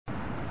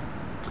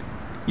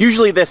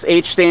Usually this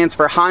H stands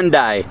for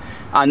Hyundai.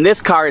 On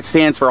this car it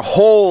stands for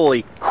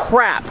holy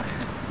crap.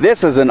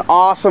 This is an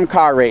awesome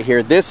car right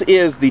here. This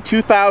is the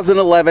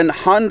 2011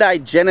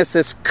 Hyundai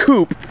Genesis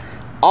Coupe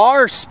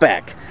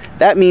R-spec.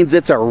 That means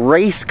it's a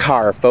race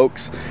car,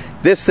 folks.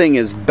 This thing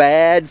is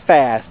bad,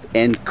 fast,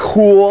 and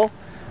cool.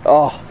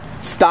 Oh,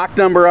 stock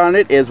number on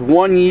it is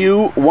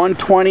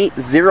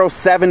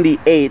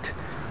 1U120078.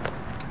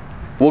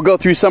 We'll go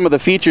through some of the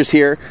features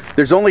here.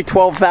 There's only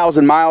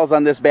 12,000 miles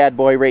on this bad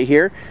boy right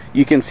here.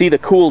 You can see the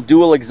cool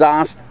dual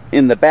exhaust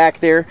in the back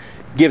there.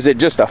 Gives it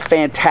just a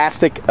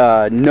fantastic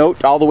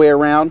note all the way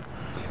around.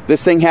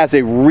 This thing has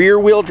a rear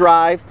wheel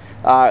drive,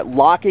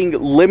 locking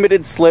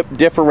limited slip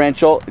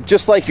differential,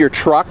 just like your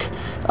truck.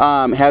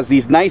 Has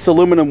these nice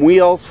aluminum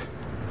wheels.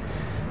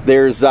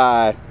 There's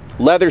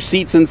leather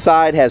seats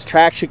inside, has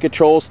traction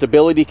control,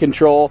 stability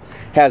control,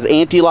 has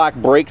anti-lock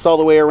brakes all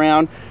the way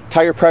around,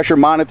 tire pressure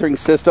monitoring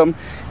system,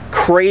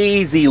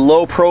 crazy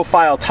low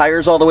profile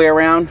tires all the way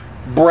around,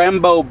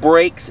 Brembo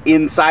brakes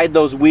inside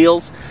those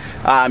wheels.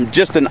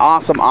 Just an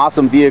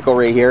awesome vehicle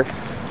right here.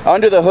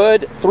 Under the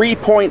hood,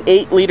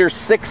 3.8 liter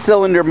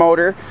 6-cylinder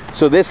motor,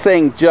 so this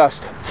thing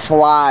just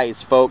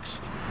flies, folks.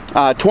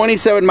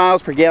 27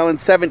 miles per gallon,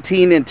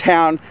 17 in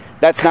town.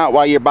 That's not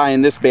why you're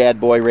buying this bad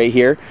boy right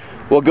here.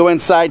 We'll go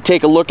inside,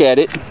 take a look at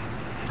it.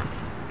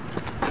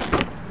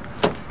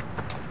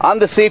 On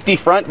the safety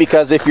front,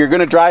 because if you're going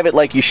to drive it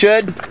like you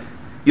should,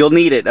 you'll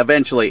need it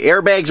eventually.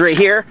 Airbags right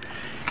here,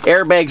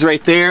 airbags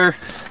right there,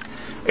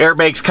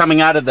 airbags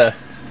coming out of the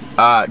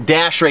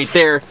dash right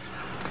there.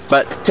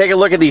 But take a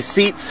look at these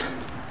seats.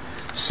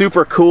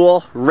 Super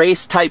cool,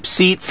 race type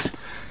seats.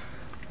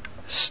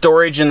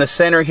 Storage in the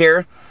center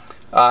here.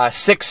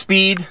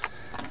 6-speed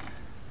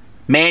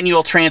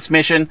manual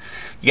transmission.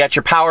 You got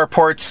your power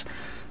ports,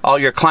 all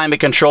your climate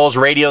controls,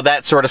 radio,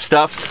 that sort of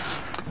stuff.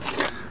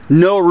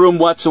 No room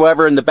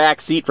whatsoever in the back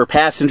seat for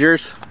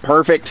passengers.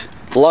 Perfect.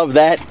 Love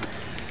that.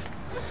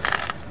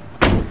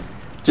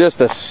 Just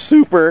a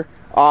super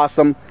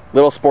awesome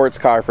little sports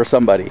car for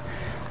somebody.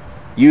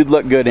 You'd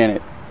look good in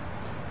it.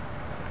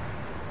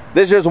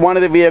 This is just one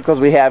of the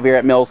vehicles we have here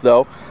at Mills,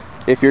 though.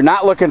 If you're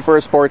not looking for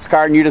a sports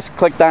car and you just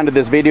clicked onto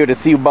this video to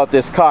see about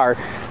this car,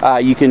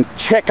 you can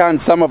check on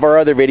some of our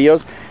other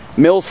videos.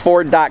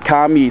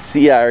 millsford.com, you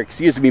see,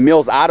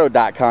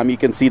 millsauto.com, you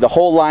can see the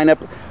whole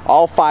lineup,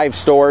 all 5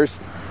 stores.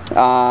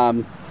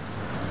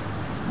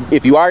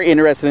 If you are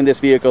interested in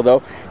this vehicle,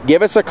 though,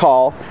 give us a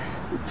call.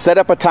 Set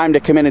up a time to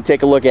come in and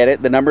take a look at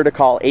it. The number to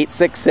call,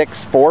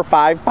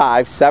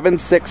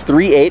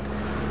 866-455-7638.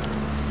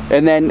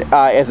 And then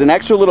as an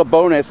extra little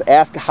bonus,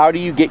 ask how do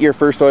you get your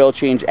first oil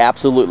change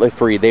absolutely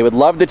free. They would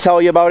love to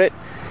tell you about it.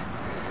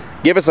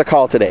 Give us a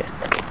call today.